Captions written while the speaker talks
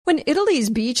When Italy's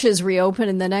beaches reopen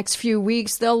in the next few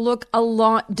weeks, they'll look a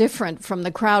lot different from the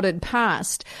crowded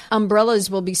past. Umbrellas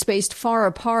will be spaced far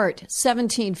apart,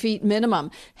 17 feet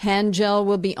minimum. Hand gel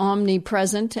will be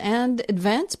omnipresent, and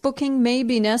advanced booking may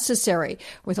be necessary,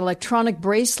 with electronic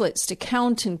bracelets to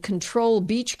count and control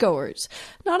beachgoers.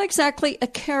 Not exactly a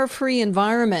carefree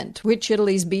environment, which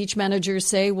Italy's beach managers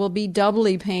say will be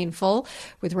doubly painful,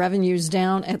 with revenues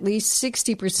down at least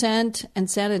 60%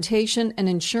 and sanitation and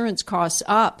insurance costs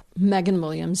up. Megan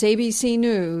Williams, ABC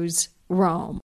News, Rome.